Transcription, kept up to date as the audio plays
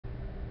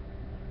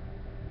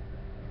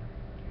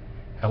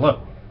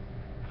Hello.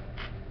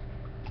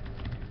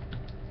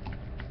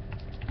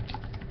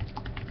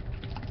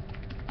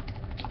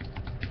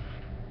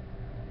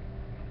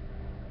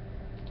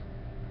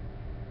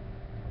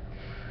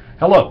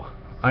 Hello,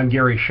 I'm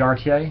Gary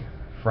Chartier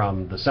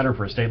from the Center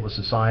for a Stateless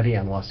Society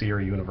and La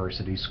Sierra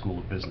University School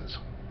of Business.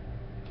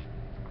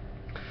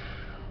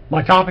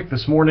 My topic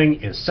this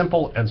morning is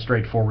simple and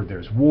straightforward.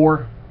 There's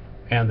war,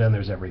 and then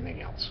there's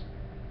everything else.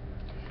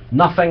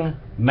 Nothing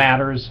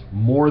matters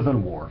more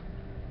than war.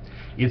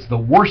 It's the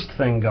worst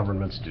thing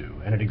governments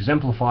do, and it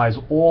exemplifies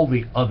all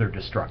the other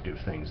destructive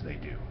things they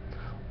do.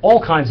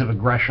 All kinds of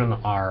aggression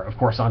are, of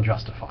course,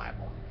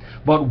 unjustifiable,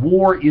 but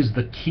war is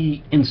the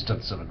key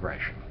instance of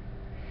aggression.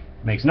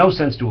 It makes no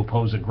sense to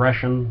oppose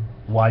aggression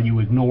while you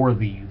ignore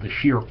the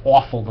sheer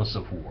awfulness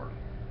of war.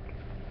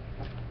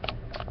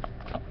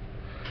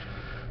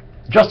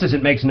 Just as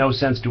it makes no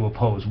sense to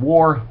oppose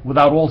war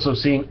without also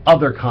seeing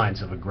other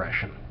kinds of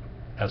aggression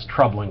as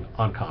troubling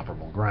on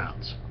comparable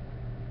grounds.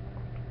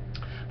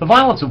 The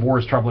violence of war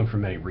is troubling for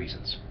many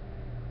reasons.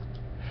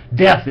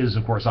 Death is,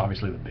 of course,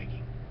 obviously the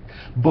biggie.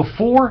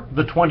 Before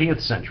the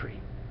 20th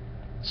century,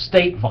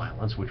 state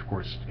violence, which of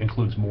course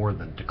includes more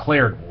than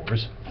declared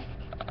wars,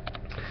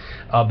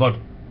 but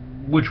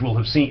which will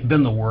have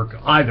been the work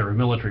either of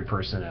military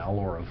personnel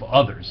or of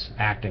others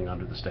acting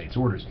under the state's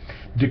orders.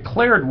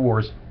 Declared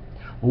wars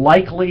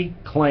likely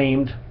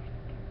claimed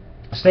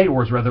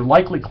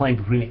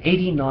between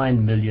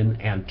 89 million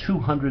and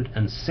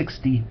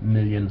 260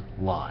 million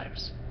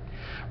lives.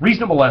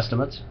 Reasonable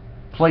estimates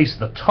place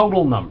the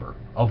total number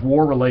of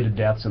war-related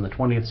deaths in the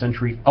 20th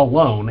century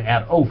alone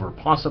at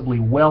possibly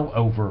well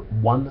over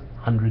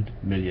 100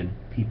 million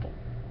people.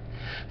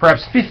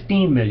 Perhaps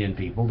 15 million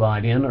people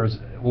died in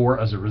or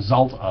as a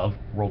result of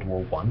World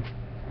War I.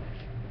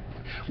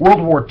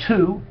 World War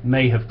II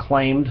may have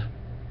claimed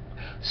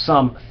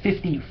some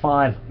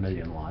 55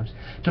 million lives.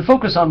 To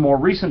focus on more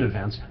recent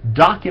events,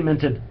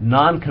 documented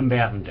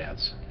non-combatant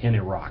deaths in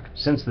Iraq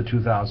since the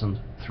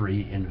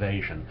 2003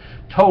 invasion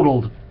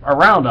totaled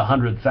around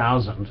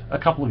 100,000 a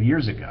couple of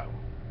years ago.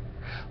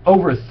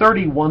 Over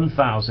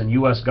 31,000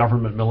 U.S.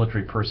 government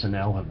military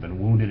personnel have been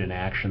wounded in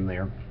action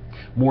there.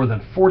 More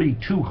than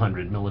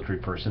 4,200 military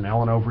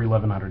personnel and over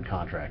 1,100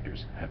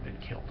 contractors have been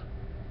killed.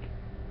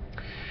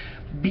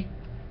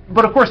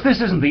 But of course,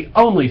 this isn't the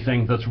only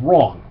thing that's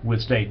wrong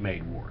with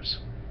state-made wars.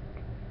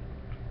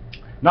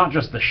 Not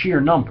just the sheer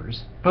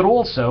numbers, but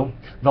also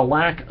the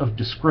lack of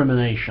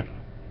discrimination.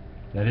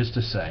 That is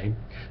to say,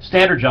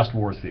 standard just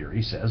war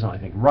theory says, and I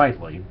think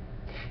rightly,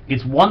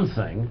 it's one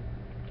thing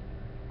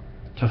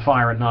to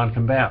fire at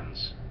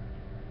non-combatants.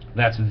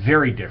 That's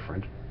very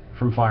different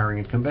from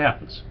firing at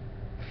combatants.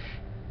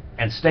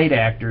 And state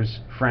actors,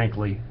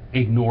 frankly,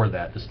 ignore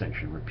that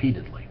distinction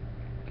repeatedly.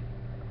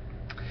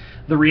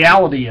 The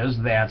reality is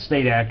that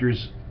state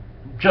actors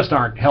just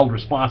aren't held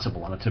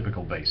responsible on a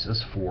typical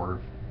basis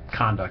for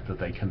conduct that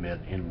they commit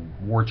in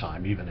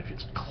wartime, even if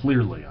it's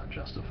clearly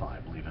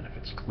unjustifiable, even if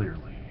it's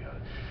clearly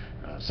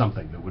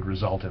something that would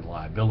result in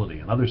liability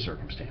in other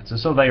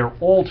circumstances. So they are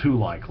all too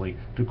likely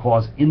to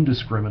cause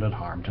indiscriminate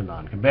harm to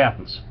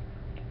non-combatants.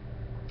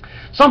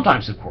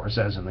 Sometimes, of course,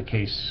 as in the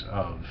case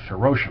of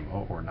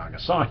Hiroshima or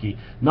Nagasaki,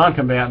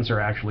 non-combatants are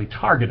actually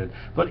targeted,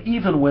 but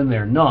even when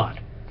they're not,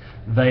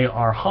 they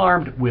are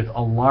harmed with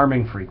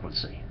alarming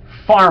frequency,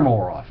 far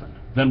more often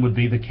than would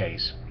be the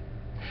case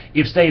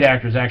if state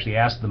actors actually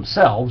asked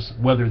themselves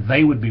whether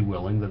they would be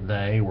willing that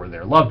they or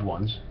their loved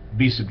ones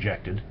be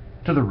subjected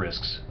to the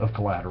risks of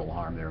collateral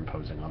harm they're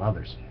imposing on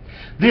others.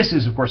 This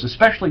is, of course,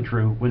 especially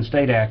true when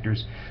state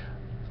actors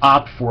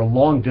opt for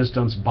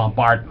long-distance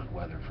bombardment,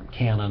 whether from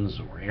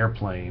cannons or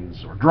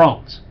airplanes or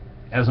drones,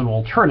 as an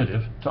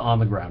alternative to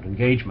on-the-ground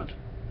engagement.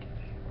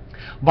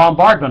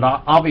 Bombardment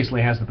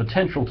obviously has the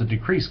potential to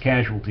decrease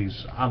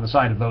casualties on the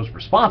side of those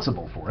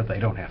responsible for it. They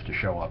don't have to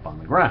show up on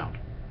the ground.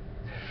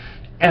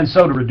 And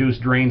so to reduce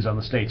drains on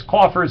the state's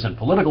coffers and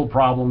political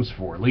problems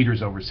for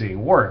leaders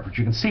overseeing war efforts.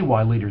 You can see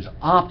why leaders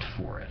opt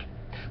for it.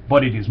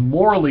 But it is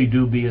morally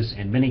dubious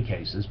in many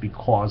cases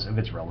because of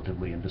its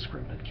relatively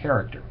indiscriminate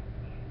character.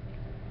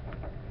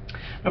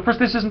 Now, of course,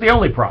 this isn't the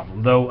only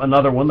problem, though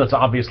another one that's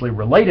obviously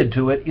related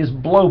to it is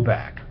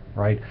blowback,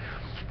 right?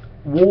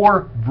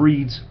 War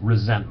breeds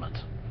resentment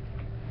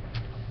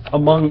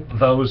among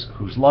those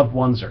whose loved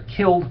ones are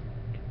killed,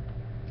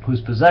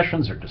 whose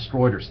possessions are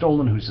destroyed or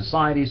stolen, whose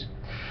societies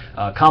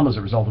come as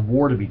a result of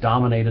war to be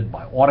dominated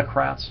by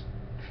autocrats.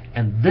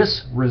 And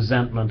this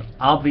resentment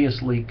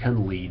obviously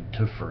can lead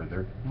to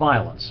further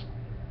violence.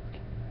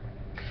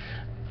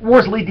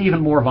 Wars lead to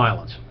even more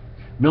violence.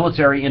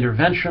 Military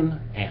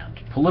intervention and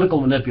political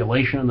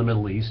manipulation in the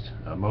Middle East,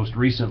 most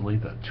recently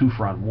the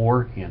two-front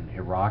war in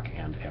Iraq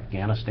and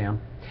Afghanistan,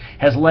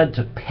 has led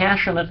to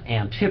passionate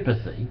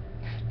antipathy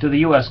to the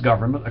U.S.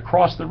 government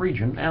across the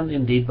region and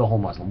indeed the whole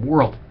Muslim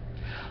world.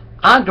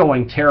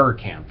 Ongoing terror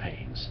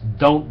campaigns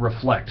don't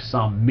reflect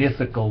some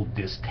mythical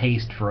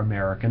distaste for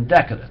American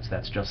decadence.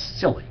 That's just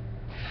silly.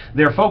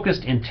 They're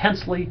focused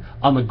intensely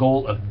on the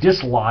goal of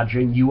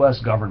dislodging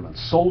U.S. government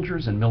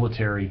soldiers and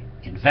military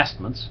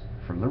investments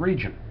from the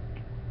region.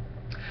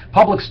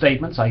 Public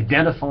statements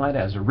identified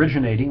as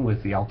originating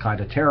with the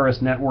al-Qaeda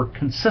terrorist network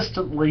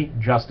consistently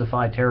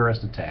justify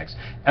terrorist attacks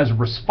as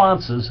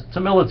responses to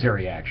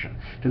military action,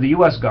 to the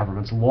U.S.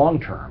 government's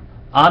long-term,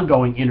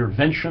 ongoing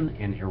intervention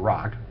in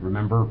Iraq.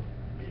 Remember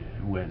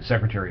when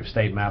Secretary of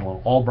State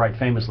Madeleine Albright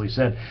famously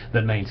said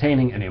that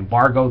maintaining an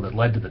embargo that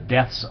led to the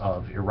deaths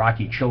of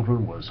Iraqi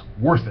children was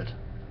worth it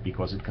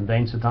because it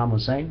contained Saddam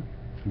Hussein?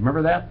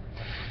 Remember that?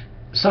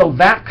 So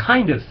that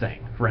kind of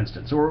thing, for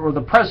instance, or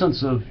the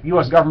presence of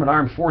U.S. government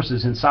armed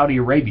forces in Saudi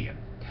Arabia.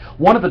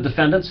 One of the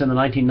defendants in the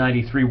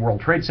 1993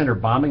 World Trade Center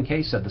bombing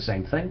case said the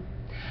same thing.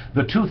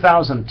 The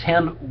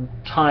 2010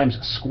 Times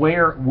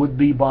Square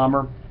would-be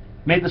bomber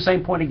made the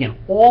same point again.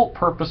 All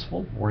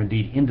purposeful, or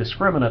indeed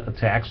indiscriminate,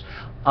 attacks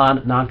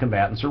on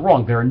non-combatants are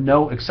wrong. There are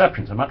no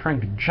exceptions. I'm not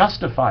trying to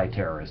justify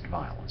terrorist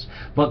violence,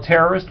 but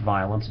terrorist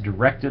violence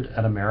directed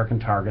at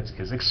American targets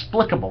is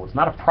explicable. It's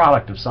not a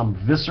product of some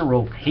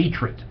visceral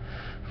hatred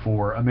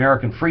for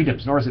American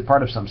freedoms, nor is it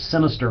part of some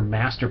sinister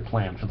master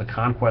plan for the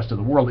conquest of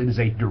the world. It is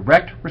a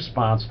direct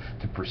response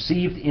to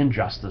perceived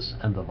injustice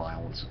and the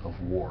violence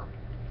of war.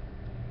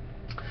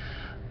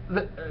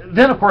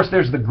 Then, of course,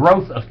 there's the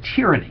growth of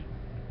tyranny.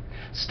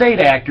 State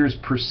actors'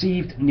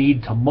 perceived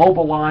need to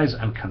mobilize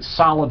and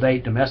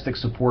consolidate domestic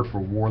support for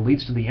war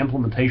leads to the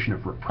implementation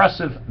of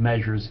repressive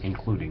measures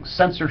including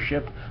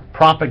censorship,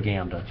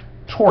 propaganda,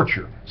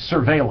 torture,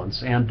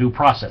 surveillance, and due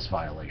process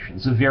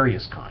violations of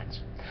various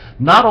kinds.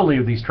 Not only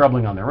are these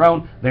troubling on their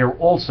own, they are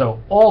also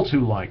all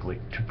too likely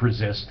to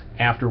persist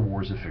after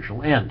war's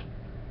official end.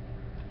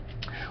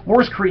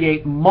 Wars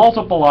create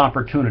multiple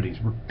opportunities,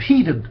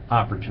 repeated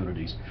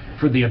opportunities,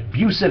 for the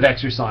abusive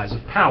exercise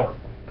of power.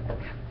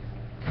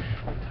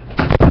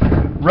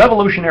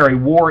 Revolutionary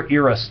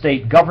War-era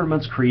state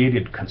governments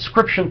created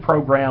conscription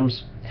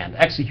programs and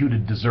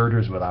executed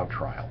deserters without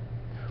trial.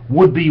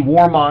 Would-be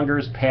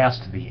warmongers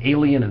passed the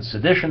Alien and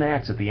Sedition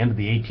Acts at the end of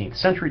the 18th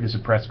century to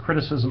suppress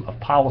criticism of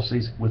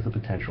policies with the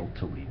potential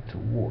to lead to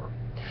war.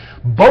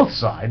 Both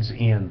sides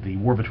in the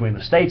war between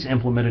the states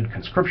implemented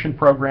conscription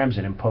programs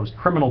and imposed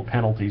criminal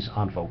penalties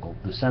on vocal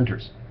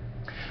dissenters.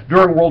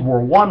 During World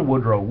War I,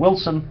 Woodrow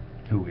Wilson,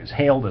 who is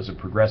hailed as a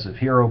progressive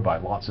hero by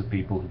lots of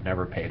people who've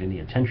never paid any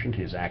attention to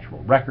his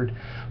actual record,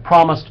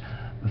 promised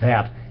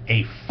that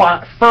a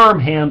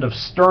firm hand of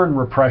stern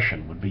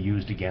repression would be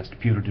used against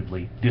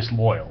putatively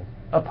disloyal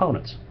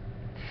opponents.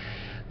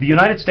 The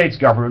United States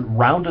government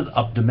rounded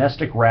up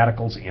domestic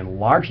radicals in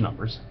large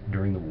numbers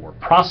during the war,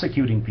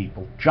 prosecuting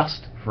people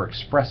just for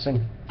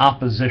expressing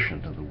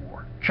opposition to the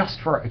war. Just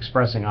for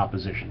expressing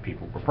opposition,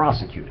 people were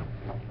prosecuted.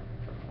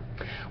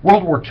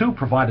 World War II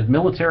provided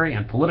military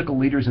and political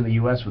leaders in the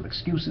U.S. with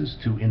excuses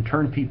to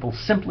intern people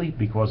simply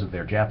because of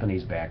their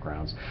Japanese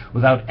backgrounds,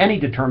 without any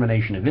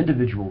determination of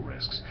individual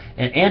risks,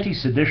 and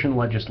anti-sedition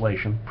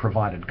legislation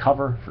provided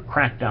cover for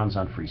crackdowns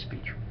on free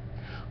speech.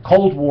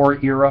 Cold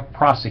War-era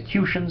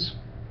prosecutions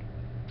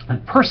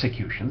and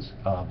persecutions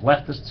of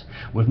leftists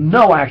with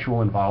no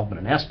actual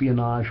involvement in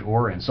espionage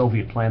or in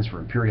Soviet plans for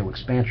imperial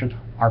expansion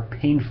are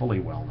painfully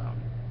well known.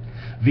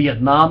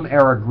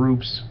 Vietnam-era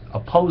groups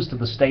opposed to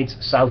the state's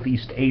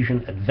Southeast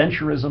Asian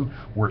adventurism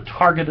were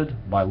targeted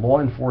by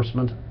law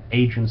enforcement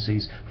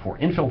agencies for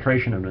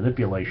infiltration and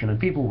manipulation, and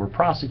people were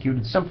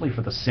prosecuted simply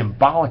for the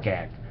symbolic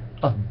act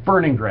of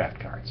burning draft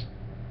cards.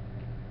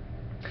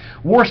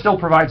 War still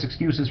provides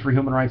excuses for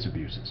human rights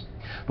abuses.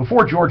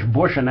 Before George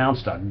Bush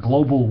announced a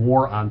global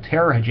war on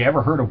terror, had you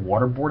ever heard of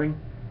waterboarding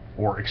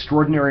or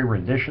extraordinary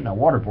rendition? Now,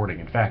 waterboarding,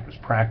 in fact, was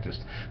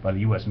practiced by the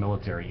U.S.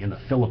 military in the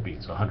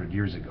Philippines 100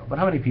 years ago. But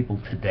how many people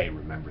today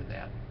remember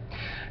that?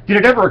 Did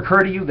it ever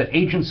occur to you that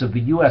agents of the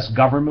U.S.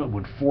 government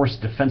would force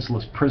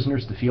defenseless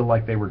prisoners to feel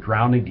like they were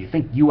drowning? Do you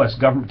think U.S.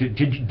 government,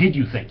 did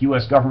you think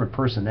U.S. government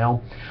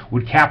personnel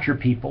would capture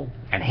people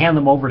and hand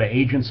them over to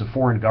agents of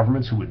foreign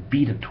governments who would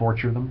beat and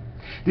torture them?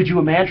 Did you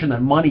imagine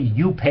that money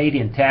you paid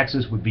in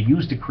taxes would be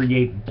used to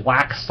create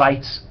black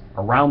sites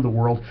around the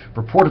world,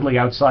 purportedly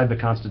outside the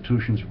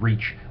Constitution's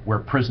reach, where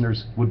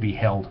prisoners would be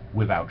held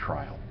without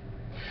trial?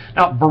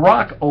 Now,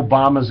 Barack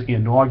Obama's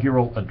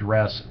inaugural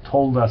address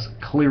told us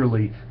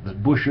clearly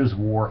that Bush's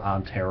war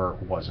on terror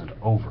wasn't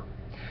over.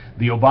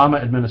 The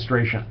Obama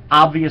administration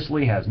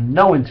obviously has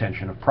no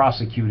intention of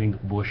prosecuting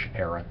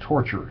Bush-era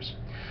torturers.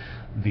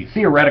 The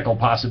theoretical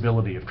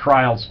possibility of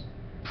trials,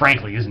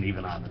 frankly, isn't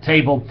even on the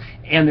table,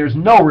 and there's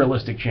no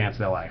realistic chance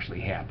they'll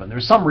actually happen.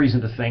 There's some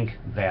reason to think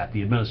that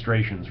the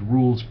administration's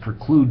rules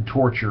preclude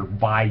torture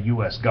by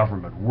U.S.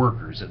 government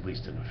workers, at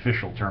least in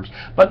official terms,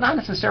 but not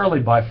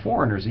necessarily by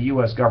foreigners at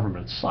U.S.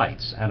 government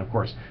sites. And, of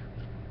course,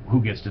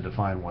 who gets to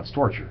define what's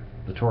torture?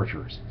 The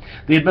torturers.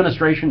 The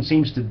administration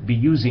seems to be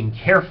using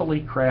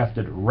carefully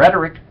crafted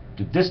rhetoric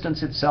to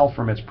distance itself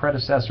from its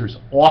predecessor's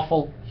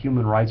awful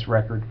human rights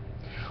record,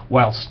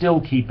 while still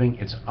keeping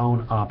its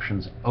own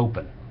options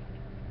open.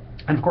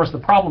 And of course, the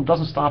problem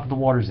doesn't stop at the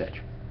water's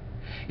edge.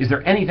 Is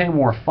there anything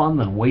more fun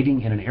than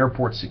waiting in an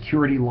airport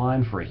security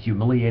line for a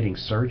humiliating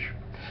search?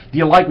 Do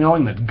you like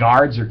knowing that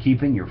guards are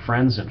keeping your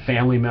friends and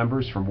family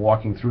members from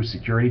walking through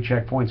security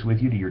checkpoints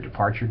with you to your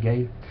departure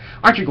gate?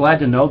 Aren't you glad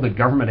to know that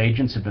government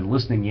agents have been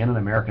listening in on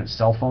American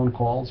cell phone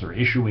calls or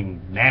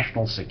issuing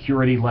national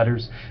security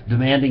letters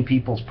demanding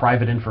people's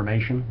private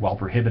information while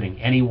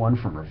prohibiting anyone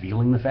from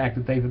revealing the fact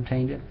that they've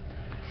obtained it?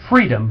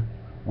 Freedom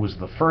was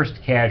the first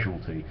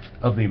casualty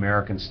of the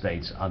American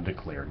state's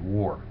undeclared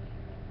war.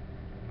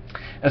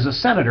 As a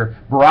senator,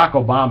 Barack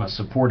Obama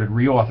supported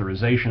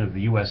reauthorization of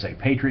the USA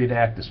Patriot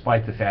Act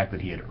despite the fact that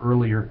he had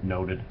earlier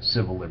noted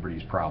civil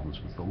liberties problems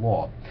with the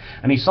law.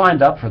 And he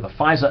signed up for the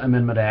FISA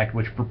Amendment Act,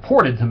 which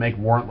purported to make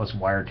warrantless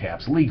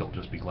wiretaps legal.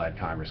 Just be glad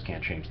Congress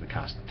can't change the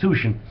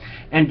Constitution,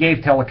 and gave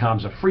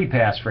telecoms a free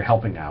pass for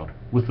helping out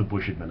with the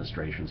Bush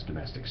administration's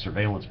domestic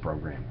surveillance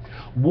program.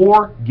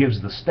 War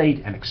gives the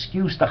state an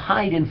excuse to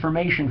hide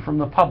information from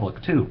the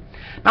public, too.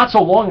 Not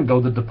so long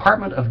ago, the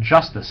Department of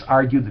Justice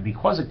argued that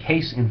because a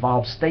case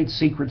involves state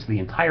secrets, the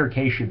entire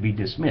case should be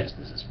dismissed.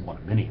 This is one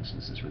of many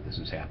instances where this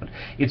has happened.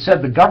 It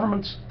said the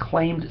government's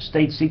claimed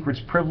state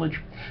secrets privilege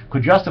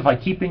could justify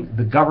keeping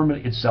the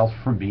government itself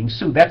from being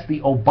sued. That's the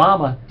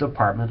Obama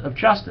Department of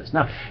Justice.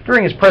 Now,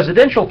 during his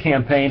presidential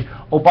campaign,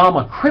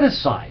 Obama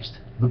criticized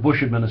the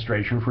Bush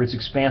administration for its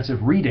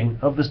expansive reading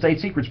of the state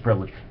secrets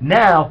privilege.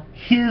 Now,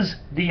 his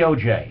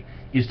DOJ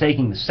is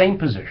taking the same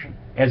position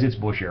as its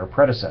Bush-era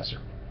predecessor.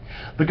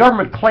 The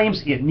government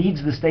claims it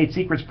needs the state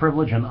secrets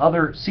privilege and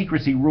other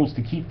secrecy rules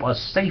to keep us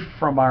safe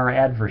from our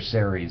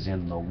adversaries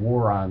in the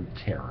war on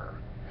terror.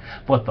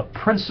 But the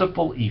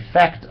principal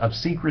effect of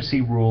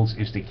secrecy rules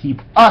is to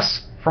keep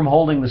us from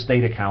holding the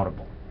state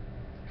accountable.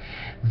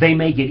 They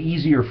make it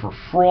easier for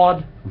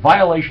fraud,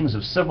 violations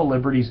of civil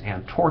liberties,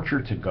 and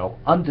torture to go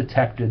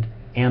undetected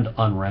and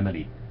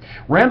unremedied.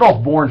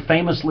 Randolph Bourne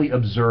famously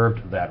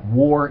observed that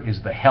war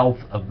is the health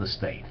of the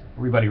state.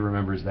 Everybody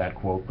remembers that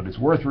quote, but it's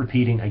worth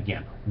repeating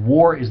again.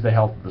 War is the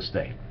health of the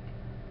state.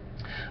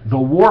 The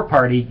War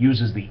Party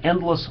uses the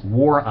endless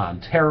war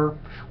on terror,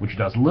 which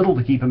does little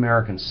to keep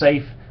Americans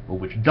safe, but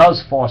which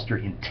does foster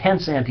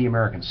intense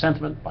anti-American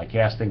sentiment by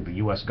casting the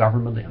U.S.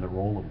 government in the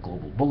role of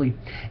global bully,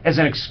 as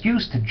an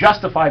excuse to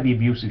justify the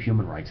abuse of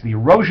human rights, the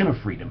erosion of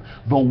freedom,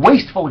 the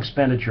wasteful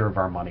expenditure of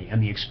our money,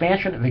 and the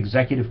expansion of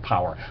executive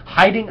power,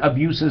 hiding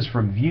abuses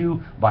from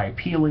view by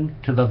appealing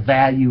to the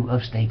value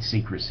of state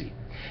secrecy.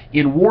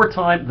 In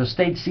wartime, the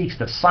state seeks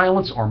to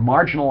silence or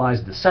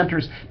marginalize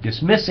dissenters,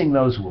 dismissing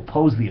those who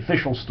oppose the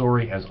official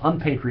story as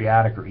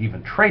unpatriotic or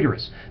even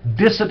traitorous.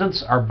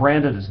 Dissidents are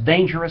branded as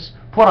dangerous,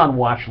 put on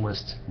watch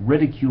lists,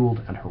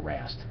 ridiculed, and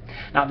harassed.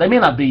 Now, they may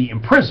not be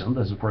imprisoned,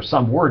 as of course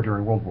some were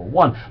during World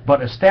War I,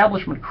 but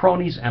establishment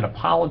cronies and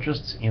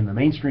apologists in the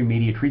mainstream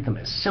media treat them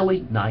as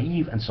silly,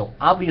 naive, and so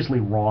obviously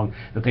wrong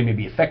that they may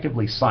be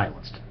effectively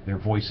silenced, their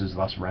voices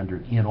thus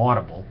rendered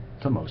inaudible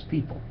to most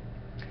people.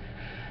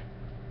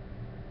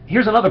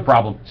 Here's another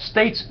problem.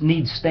 States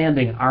need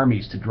standing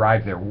armies to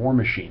drive their war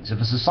machines. If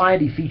a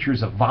society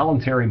features a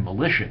voluntary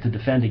militia to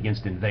defend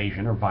against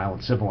invasion or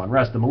violent civil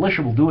unrest, the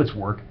militia will do its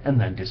work and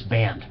then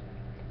disband.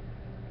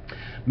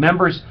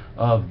 Members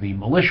of the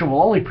militia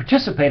will only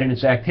participate in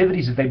its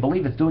activities if they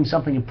believe it's doing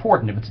something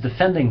important, if it's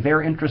defending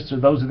their interests or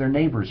those of their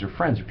neighbors or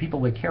friends or people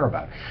they care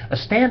about. A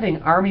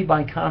standing army,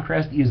 by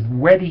contrast, is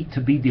ready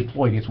to be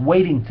deployed. It's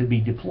waiting to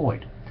be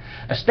deployed.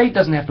 A state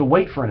doesn't have to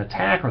wait for an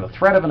attack or the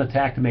threat of an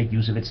attack to make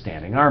use of its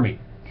standing army.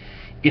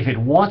 If it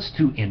wants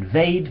to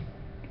invade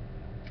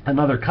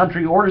another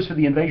country, orders for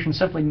the invasion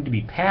simply need to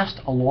be passed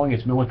along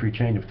its military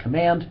chain of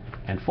command,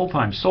 and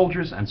full-time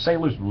soldiers and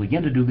sailors will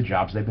begin to do the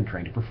jobs they've been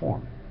trained to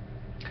perform.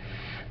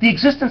 The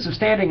existence of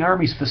standing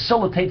armies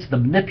facilitates the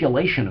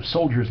manipulation of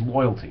soldiers'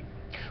 loyalty.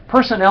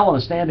 Personnel in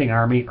a standing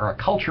army are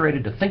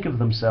acculturated to think of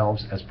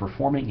themselves as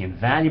performing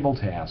invaluable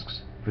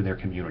tasks for their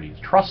communities,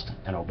 trust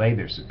and obey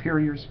their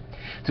superiors,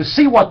 to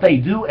see what they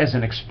do as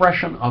an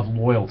expression of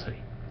loyalty.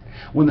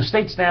 When the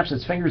state snaps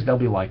its fingers, they'll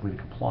be likely to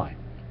comply.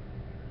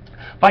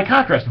 By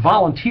contrast,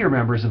 volunteer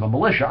members of a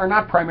militia are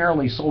not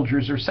primarily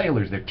soldiers or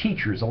sailors. They're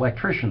teachers,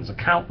 electricians,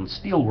 accountants,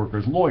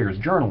 steelworkers, lawyers,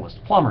 journalists,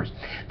 plumbers.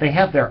 They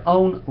have their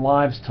own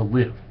lives to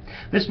live.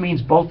 This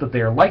means both that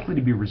they are likely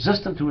to be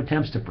resistant to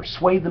attempts to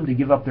persuade them to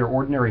give up their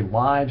ordinary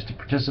lives to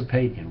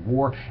participate in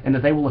war, and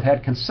that they will have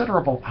had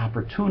considerable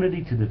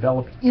opportunity to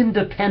develop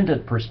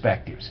independent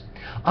perspectives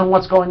on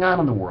what's going on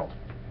in the world.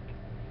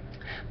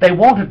 They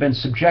won't have been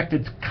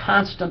subjected to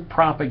constant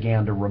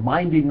propaganda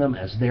reminding them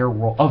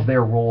of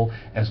their role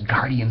as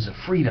guardians of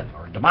freedom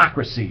or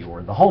democracy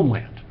or the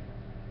homeland.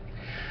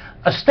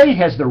 A state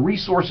has the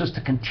resources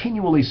to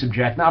continually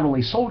subject not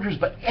only soldiers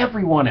but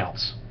everyone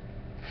else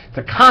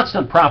to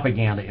constant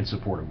propaganda in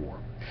support of war.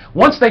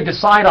 Once they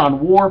decide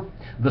on war,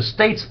 the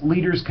state's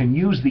leaders can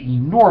use the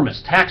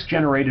enormous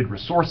tax-generated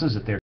resources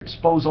at their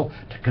disposal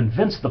to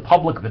convince the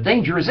public the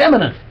danger is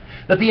imminent,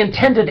 that the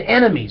intended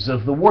enemies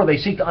of the war they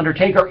seek to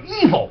undertake are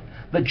evil,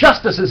 that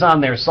justice is on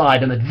their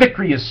side, and that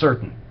victory is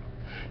certain.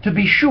 To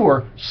be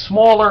sure,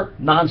 smaller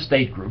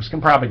non-state groups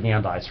can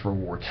propagandize for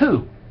war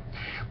too,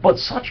 but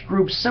such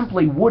groups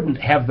simply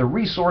wouldn't have the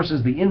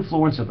resources, the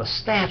influence, or the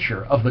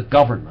stature of the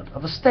government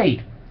of a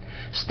state.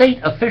 State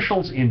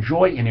officials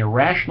enjoy an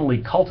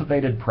irrationally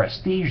cultivated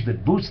prestige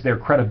that boosts their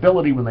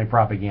credibility when they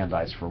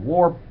propagandize for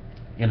war,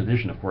 in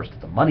addition, of course, to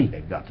the money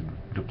they've got to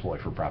deploy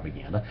for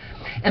propaganda.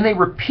 And they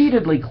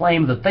repeatedly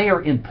claim that they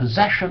are in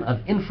possession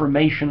of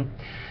information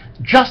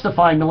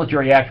justifying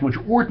military action which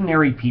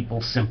ordinary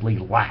people simply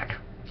lack,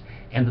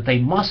 and that they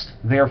must,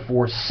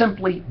 therefore,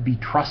 simply be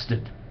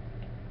trusted.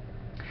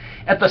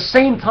 At the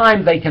same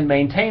time, they can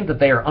maintain that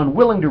they are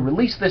unwilling to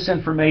release this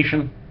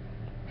information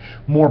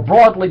more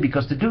broadly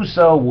because to do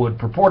so would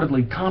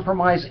purportedly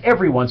compromise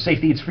everyone's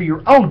safety. It's for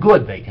your own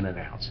good, they can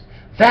announce.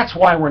 That's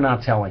why we're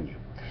not telling you.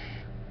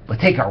 But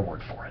take our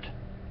word for it.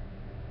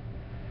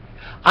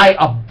 I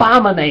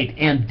abominate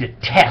and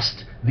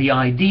detest the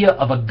idea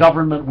of a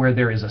government where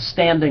there is a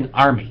standing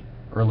army,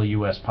 early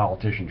U.S.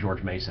 politician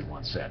George Mason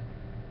once said.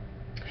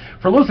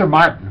 For Luther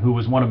Martin, who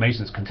was one of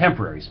Mason's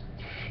contemporaries,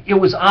 it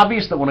was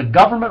obvious that when a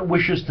government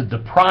wishes to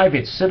deprive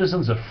its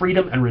citizens of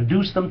freedom and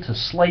reduce them to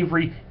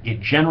slavery, it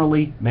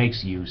generally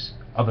makes use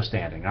of a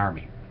standing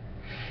army.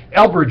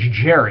 Elbridge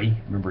Gerry,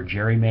 remember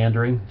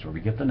gerrymandering, that's where we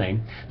get the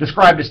name,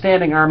 described a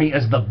standing army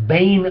as the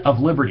bane of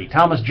liberty.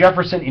 Thomas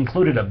Jefferson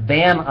included a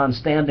ban on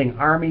standing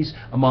armies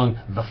among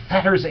the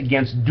fetters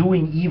against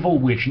doing evil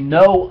which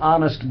no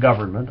honest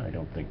government, I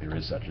don't think there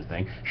is such a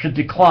thing, should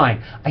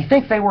decline. I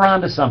think they were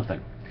onto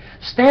something.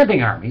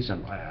 Standing armies,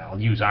 and I'll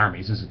use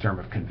armies as a term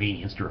of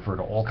convenience to refer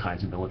to all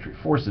kinds of military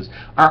forces,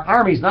 are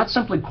armies not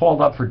simply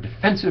called up for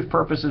defensive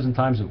purposes in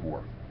times of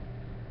war,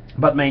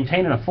 but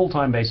maintained on a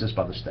full-time basis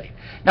by the state.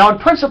 Now, in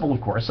principle, of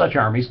course, such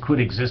armies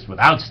could exist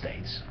without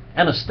states,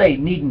 and a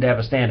state needn't have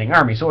a standing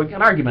army, so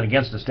an argument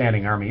against a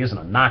standing army isn't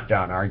a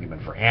knockdown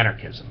argument for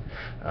anarchism.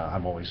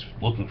 I'm always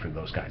looking for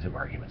those kinds of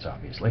arguments,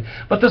 obviously.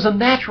 But there's a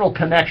natural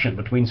connection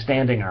between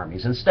standing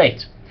armies and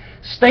states.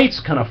 States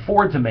can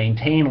afford to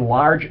maintain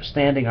large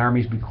standing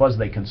armies because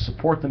they can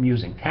support them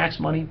using tax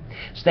money.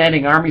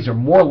 Standing armies are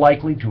more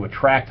likely to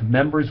attract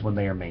members when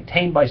they are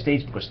maintained by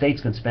states because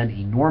states can spend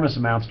enormous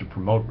amounts to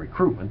promote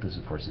recruitment. This,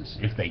 of course, is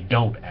if they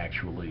don't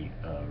actually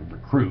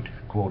recruit,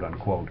 quote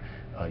unquote,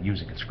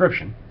 using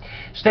conscription.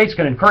 States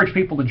can encourage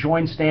people to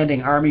join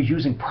standing armies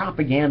using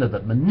propaganda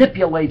that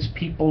manipulates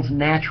people's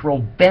natural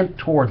bent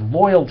toward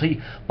loyalty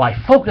by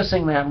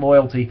focusing that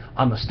loyalty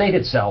on the state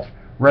itself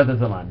rather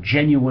than on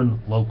genuine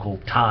local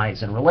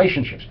ties and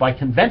relationships, by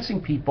convincing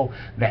people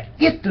that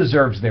it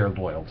deserves their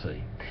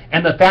loyalty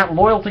and that that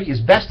loyalty is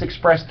best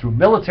expressed through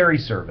military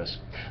service.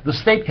 The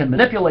state can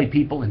manipulate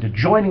people into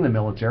joining the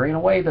military in a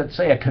way that,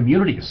 say, a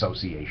community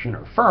association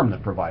or firm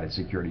that provided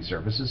security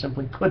services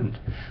simply couldn't.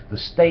 The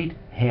state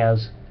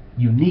has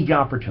unique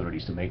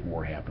opportunities to make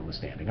war happen with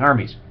standing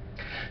armies.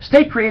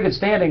 State-created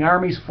standing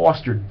armies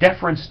foster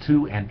deference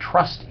to and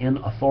trust in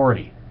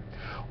authority.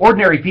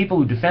 Ordinary people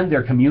who defend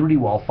their community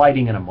while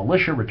fighting in a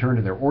militia return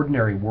to their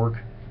ordinary work,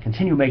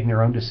 continue making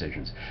their own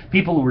decisions.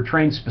 People who were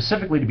trained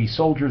specifically to be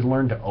soldiers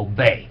learn to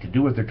obey, to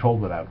do what they're told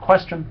without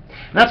question.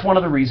 And that's one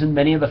of the reasons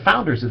many of the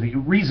founders of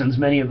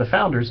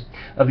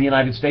the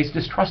United States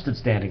distrusted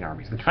standing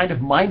armies. The kind of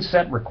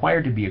mindset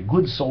required to be a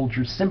good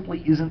soldier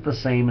simply isn't the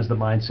same as the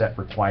mindset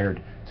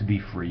required to be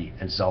free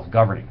and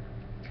self-governing.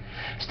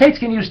 States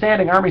can use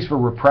standing armies for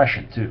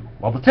repression, too.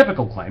 While the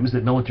typical claim is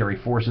that military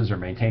forces are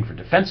maintained for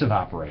defensive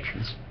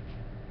operations,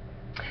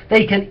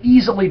 they can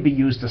easily be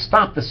used to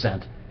stop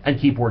dissent and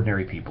keep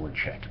ordinary people in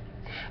check.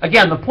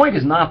 Again, the point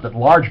is not that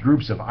large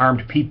groups of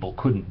armed people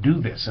couldn't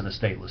do this in a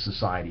stateless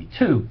society,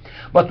 too,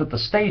 but that the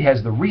state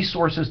has the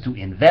resources to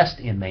invest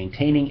in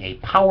maintaining a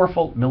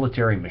powerful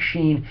military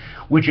machine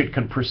which it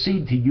can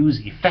proceed to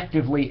use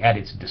effectively at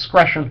its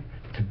discretion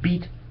to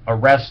beat,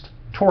 arrest,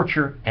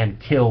 torture, and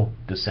kill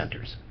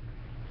dissenters.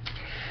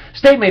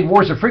 State-made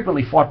wars are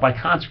frequently fought by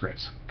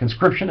conscripts.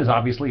 Conscription is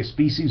obviously a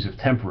species of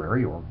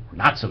temporary, or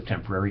not so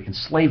temporary,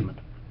 enslavement.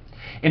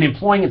 In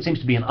employing it seems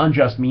to be an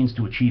unjust means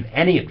to achieve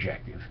any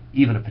objective,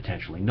 even a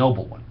potentially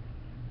noble one.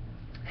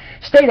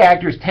 State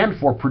actors tend,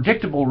 for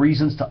predictable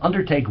reasons, to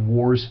undertake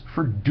wars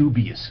for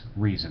dubious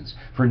reasons,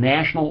 for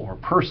national or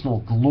personal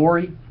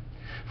glory,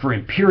 for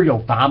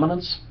imperial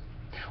dominance,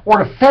 or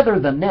to feather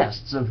the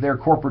nests of their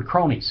corporate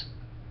cronies.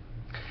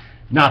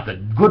 Not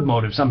that good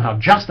motives somehow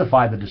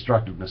justify the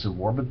destructiveness of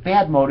war, but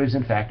bad motives,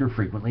 in fact, are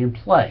frequently in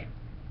play.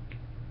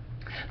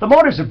 The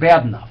motives are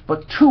bad enough,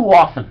 but too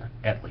often,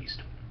 at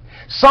least,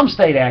 some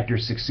state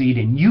actors succeed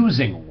in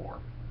using war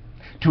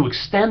to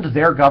extend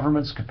their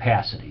government's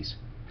capacities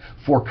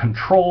for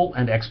control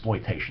and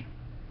exploitation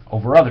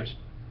over others.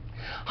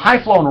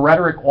 High-flown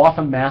rhetoric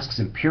often masks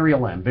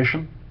imperial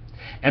ambition,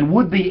 and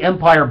would-be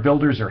empire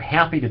builders are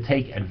happy to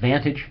take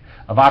advantage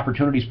of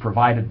opportunities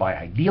provided by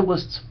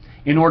idealists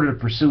in order to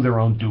pursue their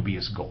own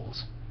dubious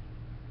goals.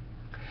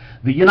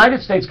 The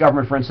United States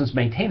government, for instance,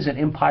 maintains an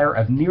empire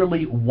of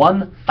nearly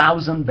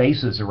 1,000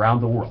 bases around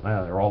the world.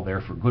 Now, they're all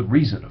there for good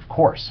reason, of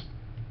course.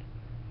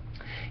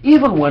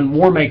 Even when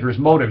war makers'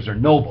 motives are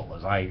noble,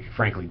 as I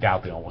frankly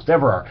doubt they almost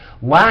ever are,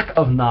 lack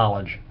of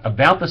knowledge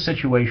about the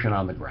situation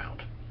on the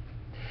ground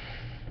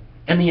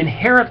and the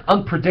inherent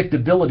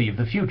unpredictability of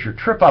the future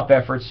trip up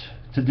efforts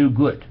to do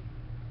good.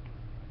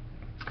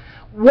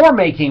 War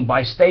making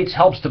by states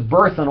helps to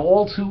birth an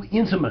all too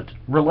intimate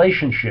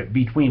relationship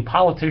between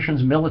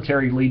politicians,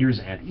 military leaders,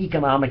 and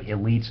economic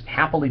elites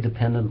happily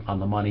dependent on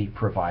the money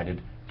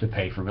provided to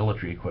pay for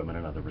military equipment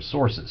and other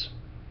resources.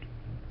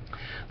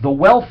 The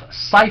wealth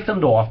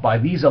siphoned off by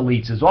these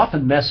elites is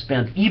often best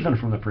spent even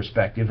from the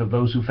perspective of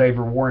those who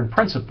favor war in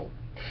principle,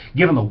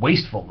 given the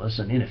wastefulness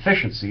and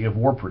inefficiency of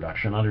war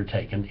production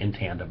undertaken in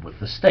tandem with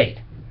the state.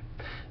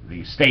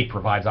 The state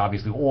provides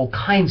obviously all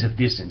kinds of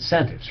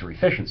disincentives for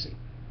efficiency.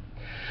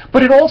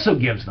 But it also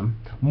gives them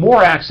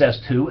more access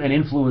to and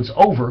influence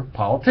over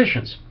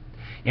politicians,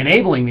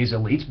 enabling these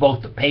elites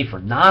both to pay for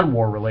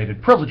non-war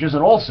related privileges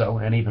and also,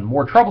 and even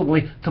more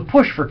troublingly, to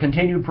push for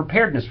continued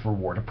preparedness for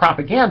war, to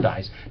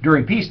propagandize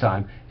during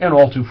peacetime, and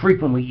all too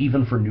frequently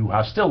even for new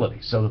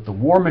hostilities, so that the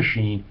war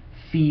machine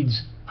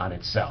feeds on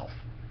itself.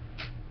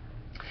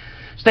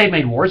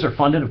 State-made wars are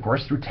funded, of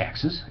course, through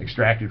taxes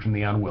extracted from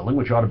the unwilling,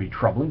 which ought to be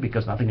troubling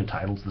because nothing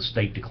entitles the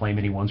state to claim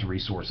anyone's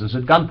resources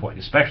at gunpoint,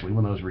 especially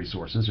when those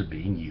resources are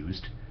being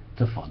used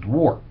to fund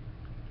war.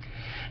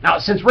 Now,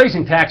 since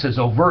raising taxes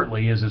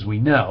overtly is, as we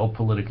know,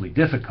 politically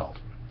difficult,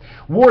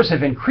 wars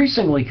have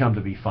increasingly come to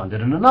be funded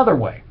in another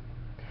way,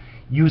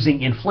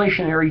 using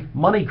inflationary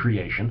money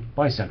creation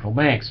by central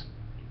banks.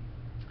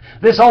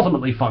 This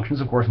ultimately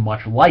functions, of course,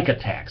 much like a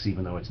tax,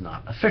 even though it's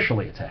not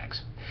officially a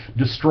tax,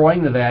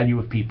 destroying the value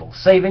of people's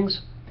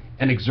savings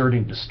and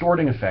exerting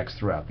distorting effects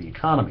throughout the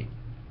economy.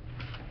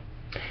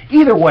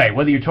 Either way,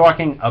 whether you're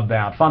talking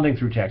about funding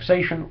through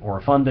taxation or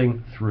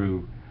funding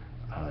through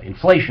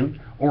inflation,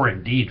 or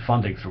indeed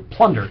funding through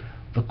plunder,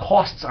 the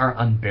costs are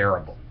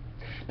unbearable.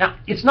 Now,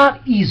 it's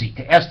not easy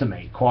to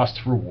estimate costs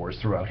for wars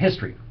throughout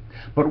history,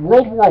 but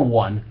World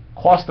War I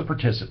cost the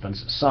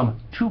participants some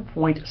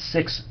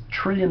 $2.6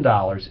 trillion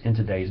in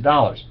today's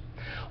dollars,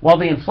 while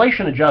the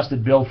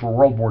inflation-adjusted bill for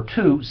World War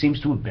II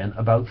seems to have been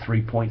about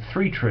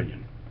 $3.3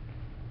 trillion.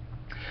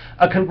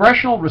 A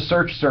Congressional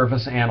Research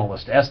Service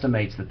analyst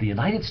estimates that the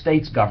United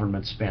States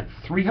government spent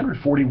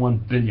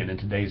 $341 billion in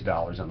today's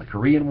dollars on the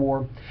Korean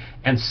War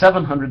and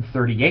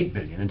 $738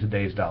 billion in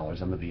today's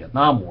dollars on the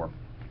Vietnam War.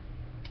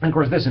 And of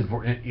course, this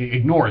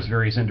ignores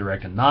various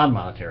indirect and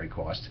non-monetary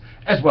costs,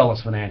 as well as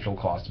financial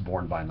costs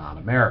borne by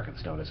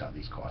non-Americans. Notice how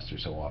these costs are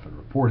so often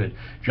reported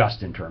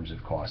just in terms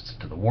of costs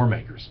to the war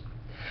makers.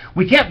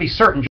 We can't be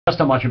certain just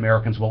how much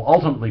Americans will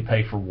ultimately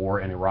pay for war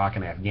in Iraq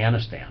and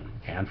Afghanistan,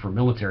 and for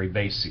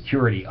military-based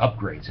security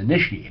upgrades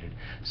initiated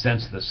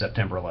since the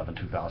September 11,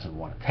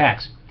 2001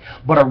 attacks.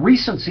 But a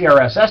recent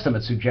CRS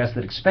estimate suggests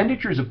that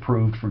expenditures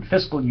approved from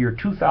fiscal year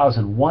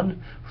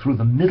 2001 through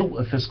the middle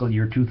of fiscal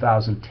year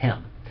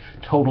 2010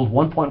 totaled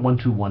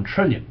 $1.121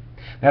 trillion.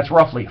 That's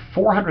roughly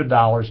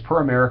 $400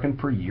 per American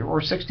per year, or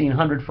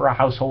 $1,600 for a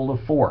household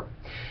of four.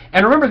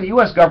 And remember, the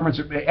U.S. government's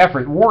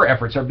war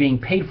efforts are being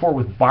paid for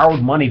with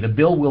borrowed money. The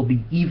bill will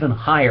be even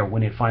higher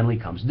when it finally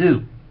comes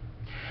due.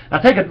 Now,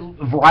 take a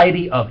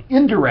variety of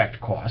indirect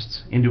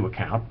costs into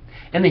account,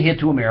 and the hit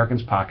to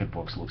Americans'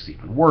 pocketbooks looks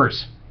even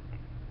worse.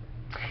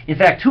 In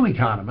fact, two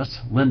economists,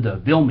 Linda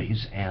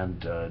Bilmes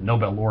and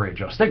Nobel laureate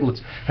Joe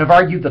Stiglitz, have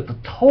argued that the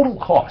total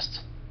costs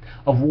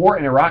of war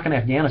in Iraq and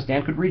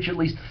Afghanistan could reach at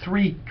least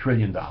 $3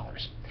 trillion,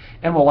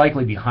 and will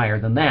likely be higher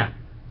than that.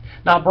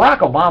 Now, Barack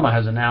Obama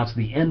has announced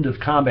the end of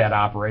combat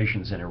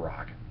operations in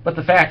Iraq, but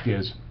the fact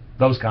is,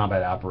 those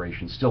combat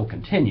operations still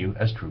continue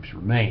as troops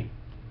remain.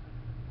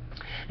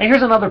 Now,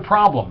 here's another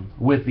problem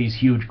with these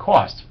huge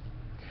costs.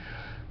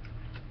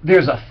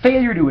 There's a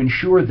failure to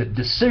ensure that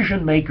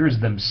decision makers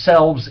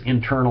themselves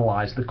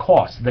internalize the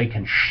costs. They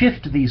can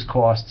shift these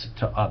costs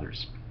to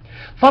others.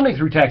 Funding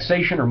through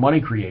taxation or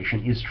money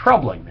creation is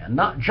troubling then,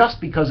 not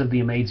just because of the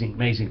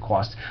amazing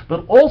costs,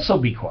 but also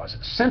because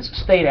since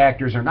state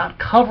actors are not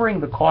covering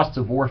the costs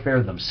of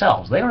warfare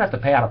themselves, they don't have to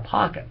pay out of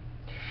pocket.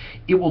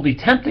 It will be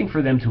tempting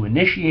for them to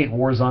initiate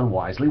wars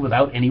unwisely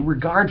without any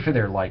regard for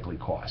their likely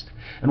cost.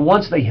 And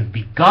once they have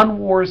begun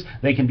wars,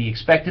 they can be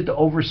expected to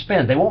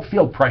overspend. They won't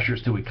feel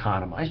pressures to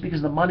economize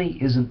because the money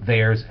isn't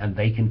theirs and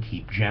they can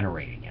keep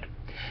generating it.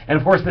 And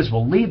of course, this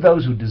will lead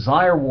those who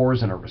desire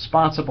wars and are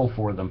responsible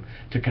for them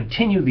to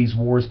continue these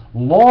wars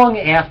long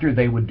after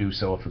they would do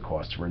so if the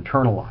costs were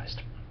internalized.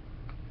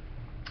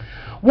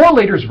 War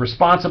leaders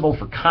responsible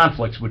for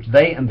conflicts which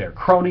they and their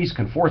cronies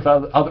can force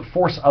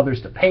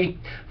others to pay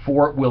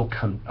for will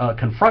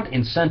confront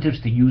incentives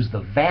to use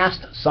the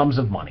vast sums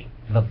of money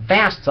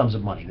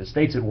that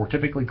states at war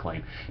typically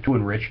claim to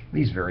enrich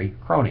these very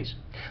cronies.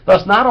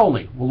 Thus, not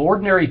only will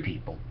ordinary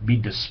people be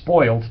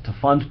despoiled to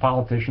fund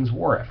politicians'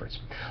 war efforts,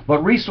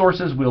 but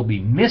resources will be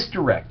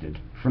misdirected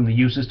from the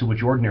uses to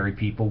which ordinary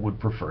people would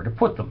prefer to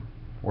put them.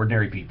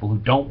 Ordinary people who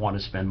don't want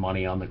to spend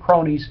money on the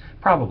cronies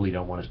probably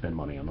don't want to spend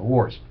money on the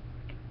wars.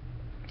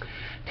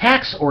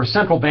 Tax or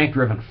central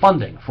bank-driven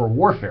funding for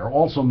warfare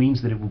also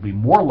means that it will be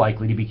more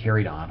likely to be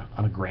carried on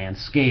a grand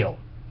scale,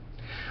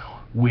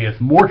 with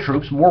more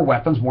troops, more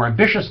weapons, more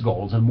ambitious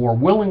goals, and more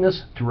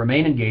willingness to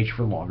remain engaged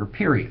for longer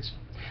periods.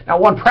 Now,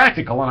 one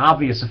practical and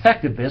obvious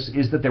effect of this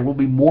is that there will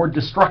be more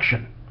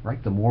destruction,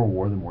 right? The more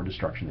war, the more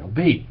destruction there will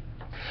be.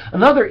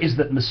 Another is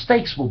that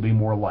mistakes will be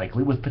more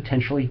likely with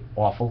potentially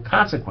awful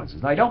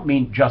consequences. Now, I don't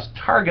mean just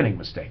targeting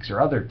mistakes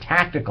or other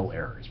tactical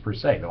errors per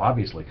se, though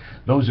obviously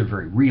those are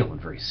very real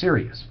and very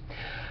serious.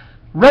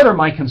 Rather,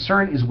 my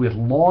concern is with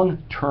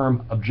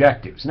long-term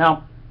objectives.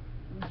 Now,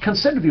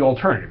 consider the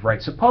alternative,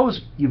 right?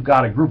 Suppose you've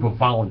got a group of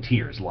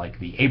volunteers like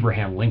the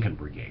Abraham Lincoln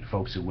Brigade,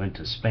 folks who went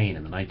to Spain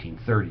in the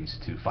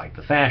 1930s to fight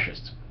the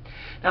fascists.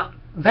 Now,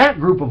 that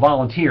group of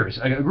volunteers,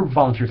 a group of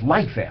volunteers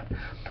like that,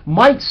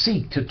 might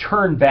seek to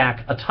turn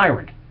back a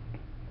tyrant.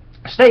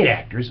 State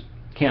actors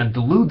can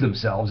delude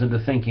themselves into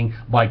thinking,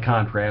 by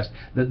contrast,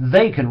 that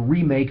they can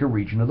remake a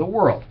region of the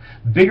world.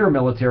 Bigger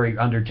military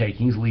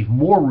undertakings leave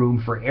more room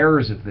for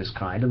errors of this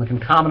kind and the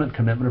concomitant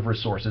commitment of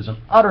resources in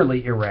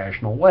utterly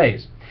irrational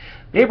ways.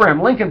 The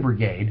Abraham Lincoln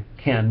Brigade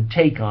can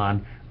take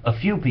on a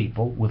few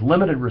people with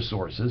limited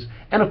resources,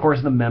 and of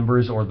course the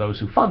members or those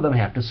who fund them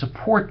have to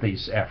support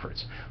these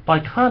efforts. By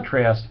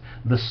contrast,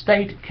 the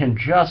state can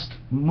just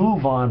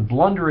move on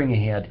blundering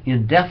ahead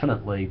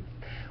indefinitely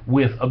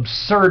with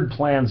absurd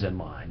plans in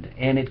mind,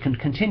 and it can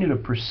continue to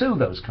pursue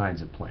those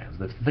kinds of plans.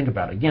 Think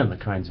about, again, the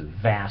kinds of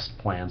vast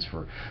plans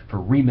for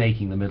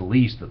remaking the Middle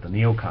East that the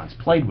neocons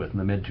played with in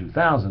the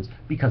mid-2000s,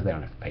 because they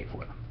don't have to pay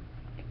for them.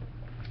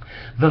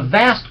 The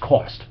vast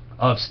cost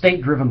of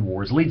state-driven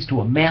wars leads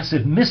to a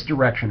massive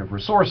misdirection of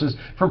resources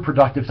from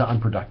productive to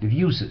unproductive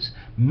uses,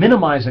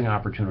 minimizing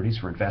opportunities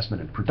for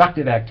investment in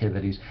productive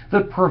activities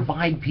that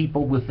provide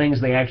people with things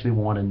they actually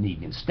want and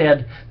need.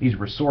 Instead, these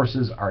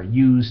resources are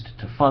used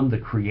to fund the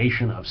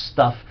creation of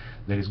stuff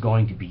that is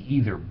going to be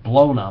either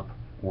blown up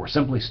or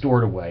simply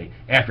stored away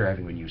after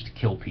having been used to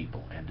kill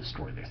people and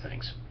destroy their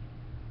things.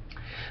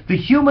 The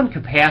human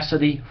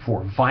capacity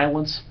for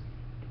violence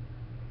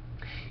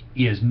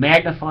is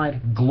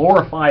magnified,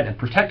 glorified, and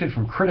protected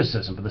from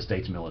criticism for the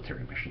state's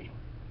military machine.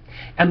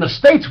 And the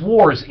state's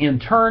wars, in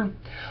turn,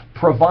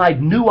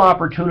 provide new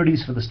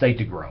opportunities for the state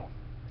to grow,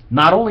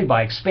 not only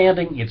by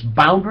expanding its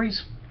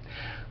boundaries,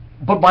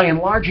 but by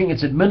enlarging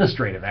its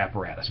administrative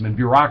apparatus. I mean,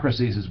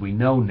 bureaucracies, as we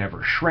know,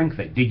 never shrink.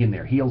 They dig in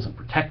their heels and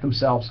protect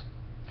themselves.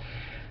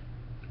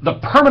 The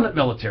permanent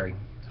military,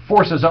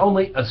 forces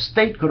only a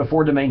state could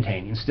afford to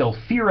maintain, instill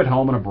fear at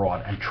home and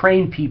abroad, and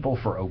train people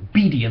for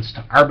obedience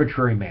to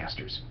arbitrary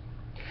masters.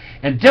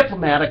 And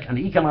diplomatic and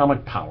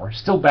economic power,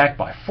 still backed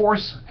by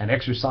force and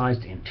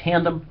exercised in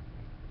tandem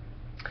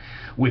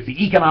with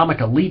the economic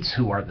elites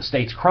who are the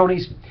state's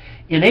cronies,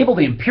 enable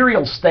the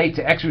imperial state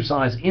to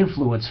exercise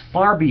influence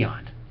far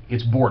beyond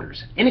its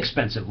borders,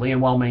 inexpensively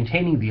and while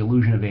maintaining the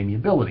illusion of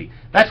amiability.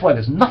 That's why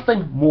there's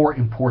nothing more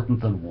important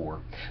than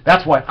war.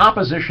 That's why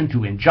opposition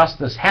to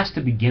injustice has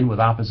to begin with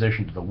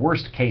opposition to the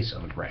worst case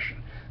of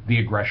aggression, the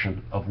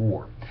aggression of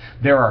war.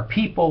 There are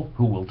people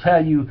who will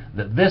tell you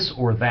that this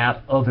or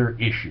that other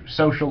issue,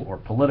 social or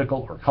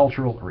political or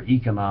cultural or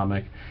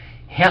economic,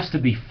 has to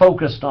be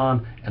focused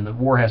on and that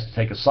war has to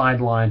take a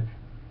sideline.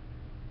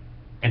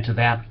 And to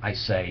that I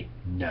say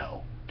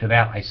no. To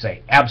that I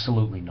say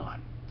absolutely not.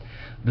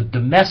 The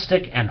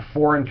domestic and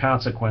foreign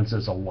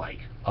consequences alike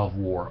of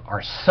war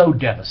are so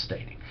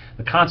devastating.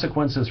 The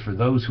consequences for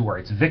those who are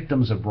its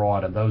victims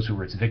abroad and those who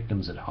are its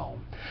victims at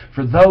home.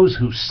 For those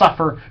who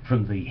suffer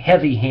from the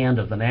heavy hand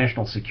of the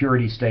national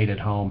security state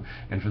at home,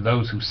 and for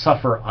those who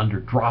suffer under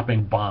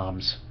dropping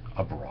bombs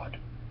abroad.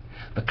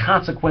 The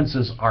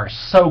consequences are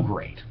so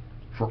great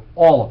for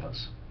all of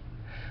us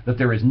that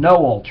there is no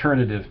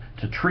alternative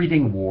to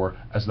treating war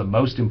as the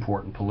most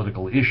important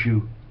political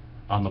issue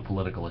on the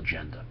political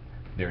agenda.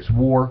 There's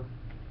war,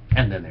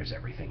 and then there's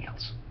everything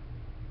else.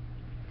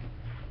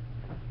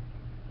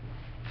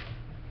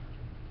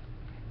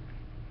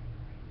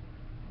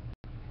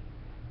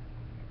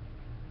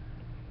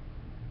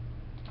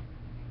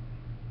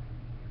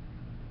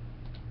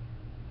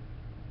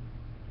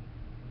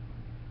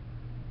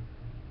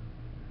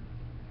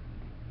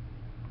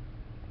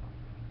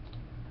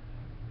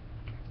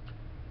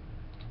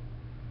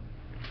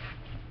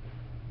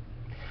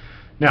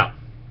 Now,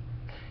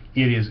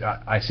 it is,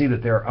 I see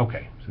that there are,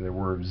 okay, so there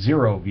were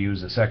 0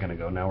 views a second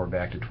ago. Now we're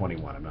back to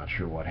 21. I'm not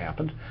sure what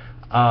happened.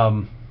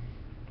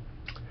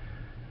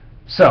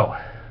 So,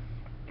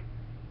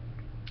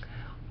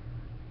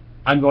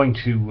 I'm going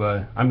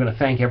to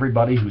thank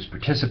everybody who's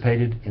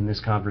participated in this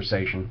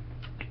conversation.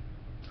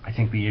 I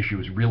think the issue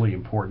is really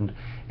important,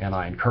 and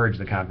I encourage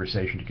the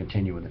conversation to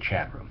continue in the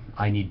chat room.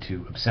 I need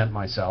to absent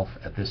myself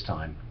at this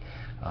time.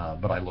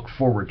 But I look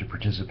forward to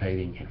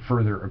participating in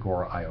further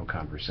Agora I.O.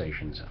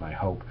 conversations, and I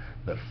hope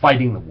that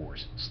fighting the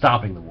wars,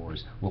 stopping the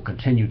wars, will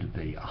continue to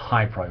be a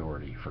high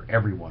priority for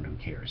everyone who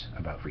cares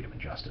about freedom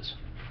and justice.